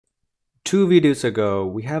2 videos ago,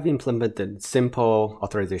 we have implemented simple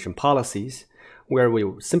authorization policies where we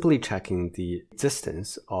were simply checking the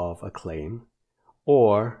existence of a claim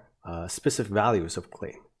or specific values of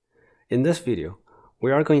claim. In this video, we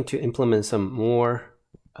are going to implement some more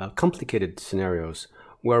complicated scenarios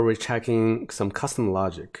where we're checking some custom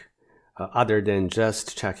logic other than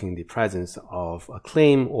just checking the presence of a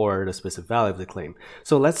claim or the specific value of the claim.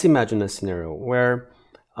 So let's imagine a scenario where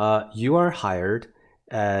you are hired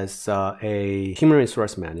as a human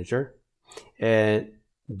resource manager, and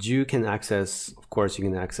you can access, of course, you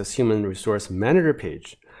can access human resource manager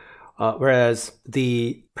page, whereas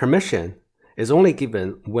the permission is only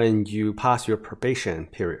given when you pass your probation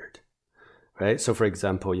period, right? So for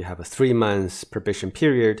example, you have a 3 months probation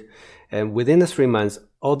period, and within the 3 months,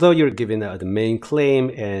 although you're given the main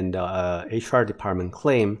claim and HR department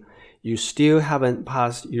claim, you still haven't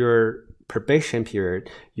passed your probation period,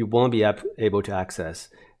 you won't be able to access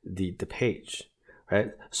the page,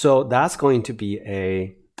 right? So that's going to be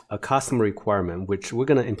a custom requirement which we're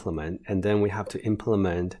going to implement, and then we have to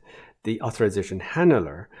implement the authorization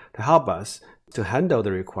handler to help us to handle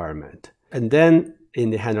the requirement. And then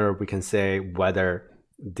in the handler, we can say whether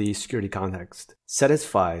the security context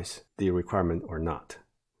satisfies the requirement or not.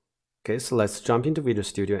 Okay, so let's jump into Visual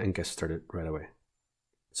Studio and get started right away.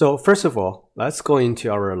 So first of all, let's go into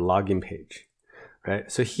our login page, right?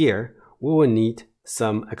 So here, we will need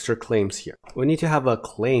some extra claims here. We need to have a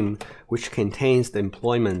claim which contains the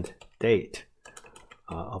employment date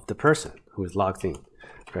of the person who is logged in,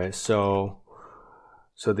 right? So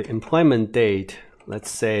the employment date, let's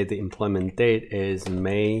say the employment date is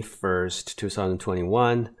May 1st,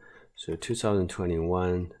 2021. So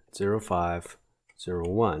 2021,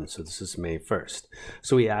 0501. So this is May 1st.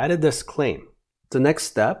 So we added this claim. The next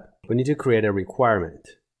step, we need to create a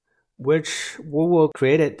requirement, which we will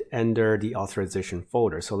create it under the authorization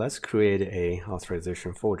folder. So let's create a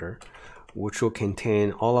authorization folder, which will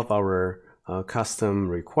contain all of our custom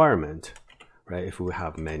requirement, right? If we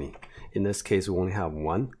have many. In this case, we only have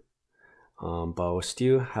one, but we'll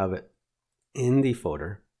still have it in the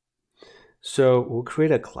folder. So we'll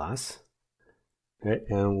create a class, right?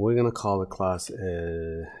 And we're gonna call the class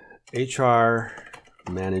HR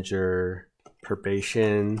Manager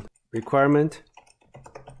Probation Requirement.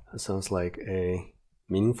 That sounds like a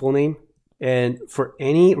meaningful name. And for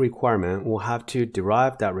any requirement, we'll have to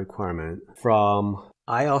derive that requirement from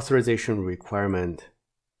Authorization Requirement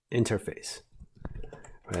Interface,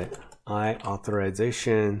 right?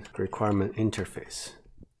 Authorization Requirement Interface.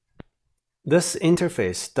 This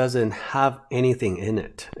interface doesn't have anything in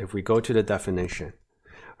it. If we go to the definition,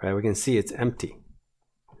 right, we can see it's empty.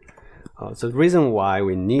 So the reason why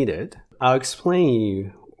we need it, I'll explain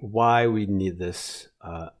you why we need this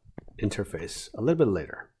interface a little bit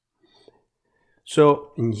later.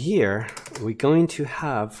 So in here, we're going to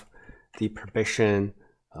have the probation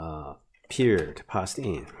period passed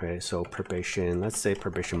in, right? So probation, let's say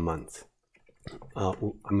probation month.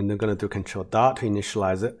 I'm going to do control dot to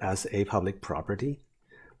initialize it as a public property,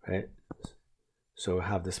 right? So we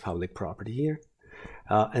have this public property here.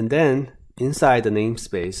 And then inside the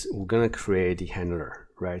namespace, we're going to create the handler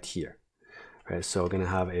right here. Right, so we're going to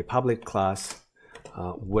have a public class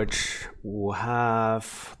which will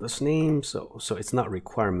have this name. So it's not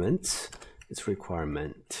requirement, it's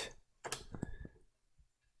requirement.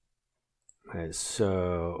 Right,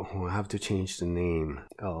 so we'll have to change the name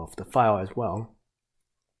of the file as well.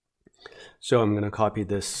 So I'm going to copy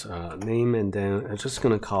this name, and then I'm just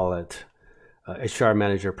going to call it HR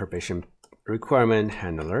Manager Probation Requirement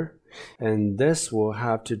Handler. And this will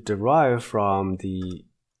have to derive from the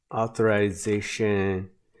authorization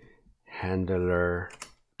handler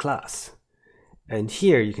class. And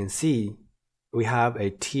here you can see we have a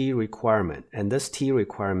T requirement, and this T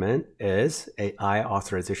requirement is a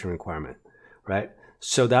authorization requirement, right?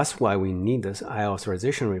 So that's why we need this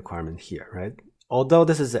authorization requirement here, right? Although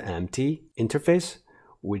this is an empty interface,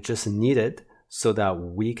 we just need it so that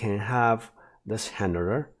we can have this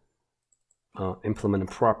handler implemented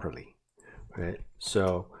properly, right?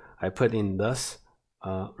 So I put in this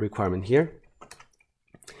requirement here,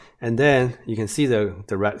 and then you can see the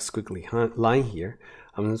red squiggly line here.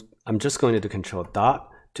 I'm just going to do control dot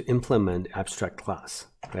to implement the abstract class,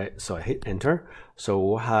 right? So I hit enter. So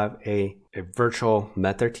we'll have a virtual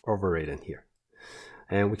method overridden here,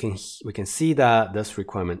 and we can see that this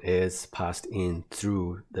requirement is passed in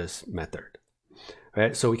through this method,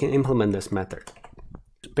 right? So we can implement this method.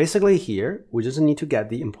 Basically here we just need to get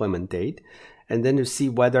the employment date, and then to see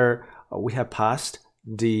whether we have passed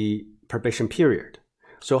the probation period.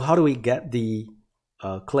 So how do we get the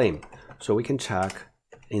claim? So we can check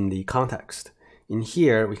in the context. in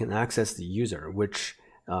here we can access the user, which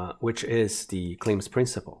is the claims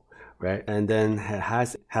principal, right? And then it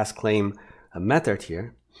has claim a method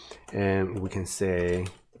here, and we can say,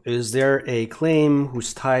 is there a claim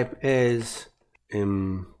whose type is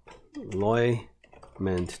employment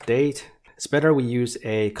date? It's better we use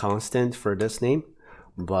a constant for this name,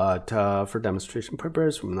 but for demonstration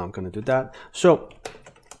purpose, we're not going to do that. So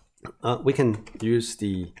we can use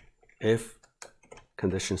the if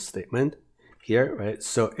condition statement here, right?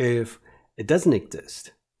 So if it doesn't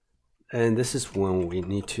exist, and this is when we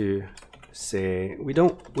need to say, we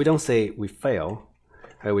don't say we fail,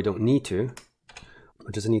 right? We don't need to.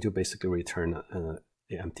 We just need to basically return an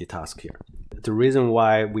empty task here. The reason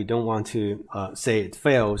why we don't want to say it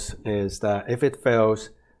fails is that if it fails,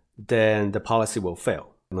 then the policy will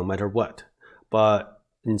fail no matter what. But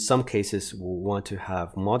in some cases, we want to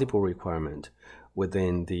have multiple requirements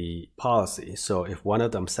within the policy. So if one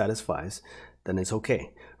of them satisfies, then it's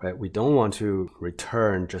okay, right? We don't want to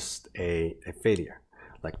return just a failure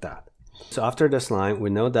like that. So after this line,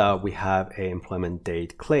 we know that we have an employment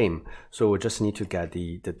date claim. So we just need to get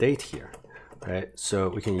the date here, right? So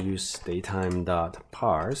we can use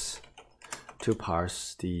datetime.parse to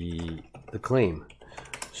parse the claim.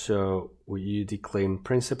 So we use the claim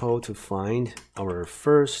principal to find our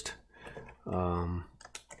first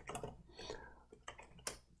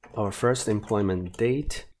employment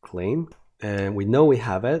date claim. And we know we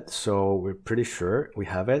have it, so we're pretty sure we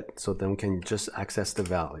have it. So then we can just access the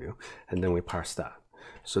value, and then we parse that.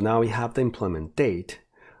 So now we have the employment date,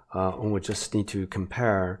 and we just need to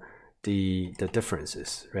compare the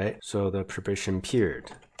differences, right? So the probation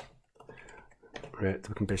period, right?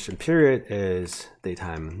 The probation period is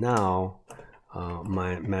datetime now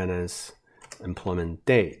minus employment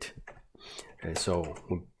date. Okay, so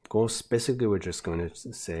basically we're just going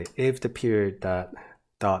to say if the period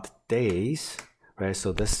dot days, right?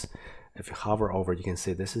 So this, if you hover over, you can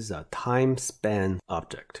see this is a time span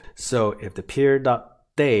object. So if the period dot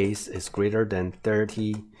days is greater than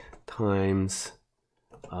 30 times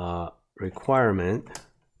requirement,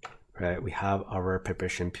 right? We have our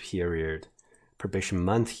probation period, probation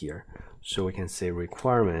month here. So we can say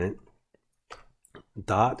requirement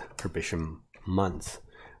dot probation month,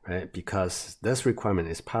 right? Because this requirement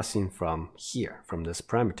is passing from here, from this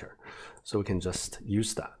parameter. So we can just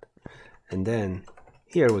use that. And then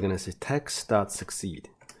here we're going to say text.succeed.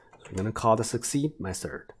 So we're going to call the succeed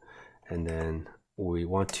method. And then we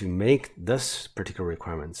want to make this particular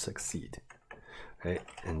requirement succeed. Right?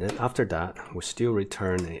 And then after that, we still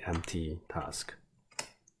return an empty task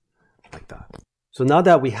like that. So now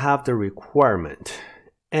that we have the requirement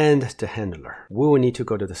and the handler, we will need to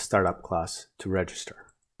go to the startup class to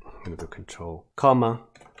register. I'm going to do control comma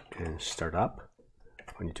and startup.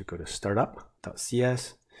 We need to go to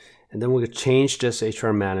startup.cs, and then we'll change this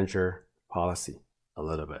HR manager policy a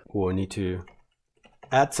little bit. We'll need to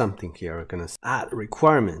add something here. We're going to add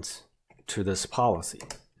requirements to this policy,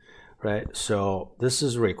 right? So this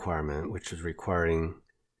is a requirement, which is requiring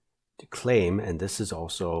the claim, and this is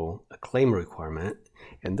also a claim requirement,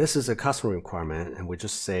 and this is a customer requirement, and we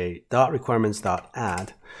just say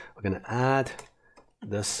 .requirements.add. We're going to add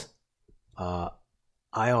this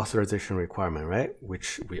authorization requirement, right?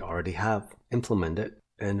 Which we already have implemented.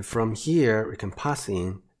 And from here, we can pass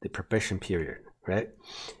in the probation period, right?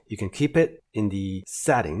 You can keep it in the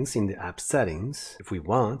settings, in the app settings if we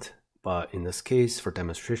want. But in this case, for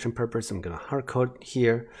demonstration purpose, I'm going to hard code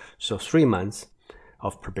here. So 3 months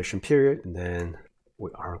of probation period. And then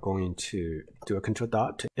we are going to do a control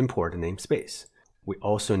dot to import the namespace. We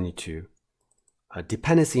also need to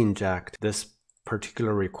dependency inject this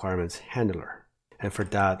particular requirements handler. And for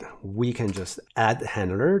that, we can just add the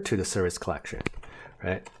handler to the service collection,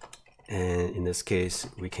 right? And in this case,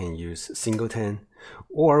 we can use singleton,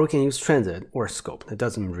 or we can use transit or scope. It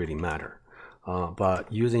doesn't really matter.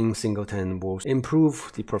 But using singleton will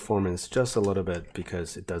improve the performance just a little bit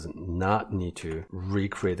because it does not need to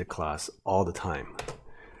recreate the class all the time,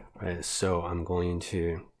 right? So I'm going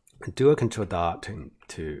to do a control dot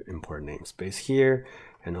to import namespace here,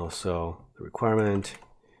 and also the requirement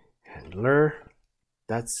handler.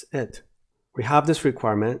 That's it. We have this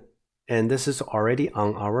requirement, and this is already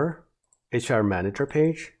on our HR manager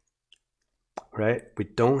page, right? We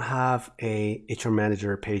don't have a HR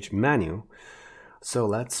manager page menu. So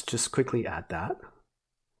let's just quickly add that.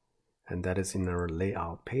 And that is in our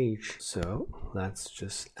layout page. So let's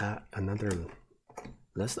just add another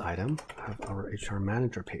list item, have our HR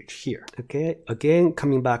manager page here. Okay, again,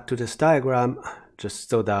 coming back to this diagram, just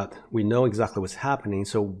so that we know exactly what's happening.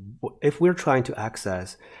 So if we're trying to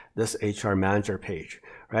access this HR manager page,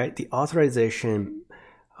 right, the authorization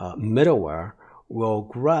middleware will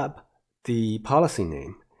grab the policy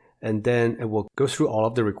name, and then it will go through all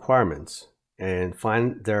of the requirements and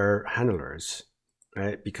find their handlers,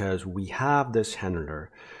 right? Because we have this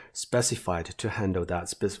handler specified to handle that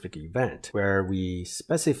specific event where we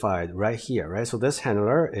specified right here, right? So this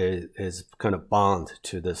handler is kind of bound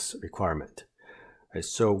to this requirement, right?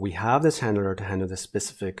 So we have this handler to handle the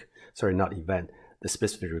specific, sorry, not event, the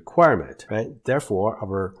specific requirement, right? Therefore,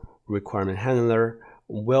 our requirement handler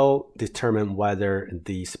will determine whether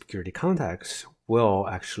the security context will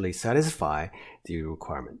actually satisfy the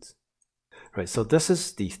requirements, right? So this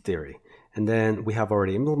is the theory. And then we have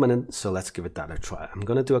already implemented, so let's give it that a try. I'm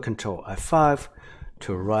going to do a Control F5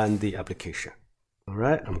 to run the application. All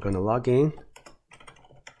right, I'm going to log in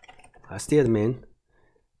as the admin,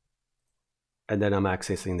 and then I'm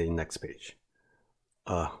accessing the next page.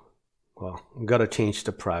 Well, I'm going to change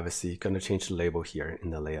the privacy, going to change the label here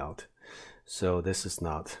in the layout. So this is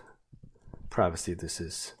not privacy, this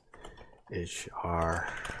is HR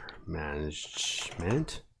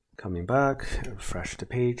management. Coming back, refresh the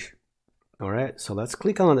page. All right, so let's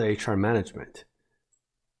click on the HR management.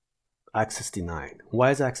 Access denied. Why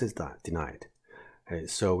is access denied? Okay,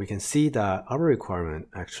 so we can see that our requirement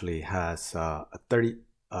actually has a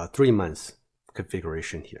 3 months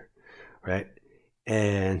configuration here, right?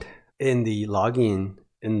 And in the login,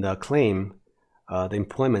 in the claim, the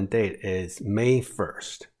employment date is May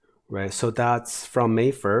 1st, right? So that's from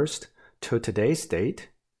May 1st to today's date,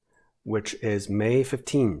 which is May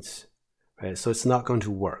 15th, right? So it's not going to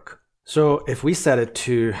work. So if we set it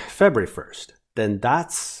to February 1st, then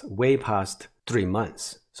that's way past 3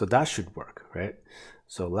 months. So that should work, right?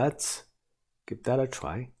 So let's give that a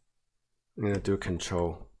try. I'm going to do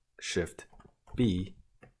Control-Shift-B.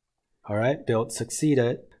 All right, build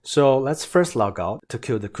succeeded. So let's first log out to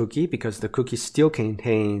kill the cookie because the cookie still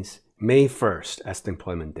contains May 1st as the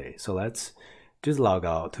employment date. So let's just log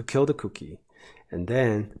out to kill the cookie. And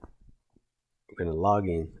then we're going to log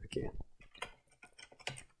in again.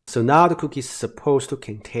 So now the cookie is supposed to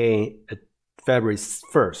contain February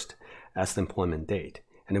 1st as the employment date.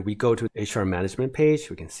 And if we go to the HR management page,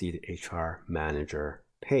 we can see the HR manager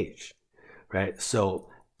page, right? So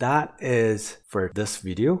that is for this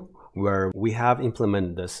video where we have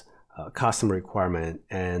implemented this custom requirement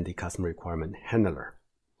and the custom requirement handler,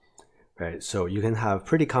 right? So you can have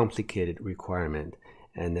pretty complicated requirement,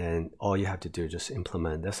 and then all you have to do is just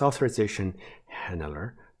implement this authorization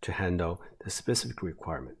handler to handle the specific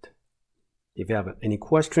requirement. If you have any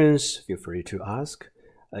questions, feel free to ask.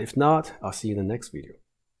 If not, I'll see you in the next video.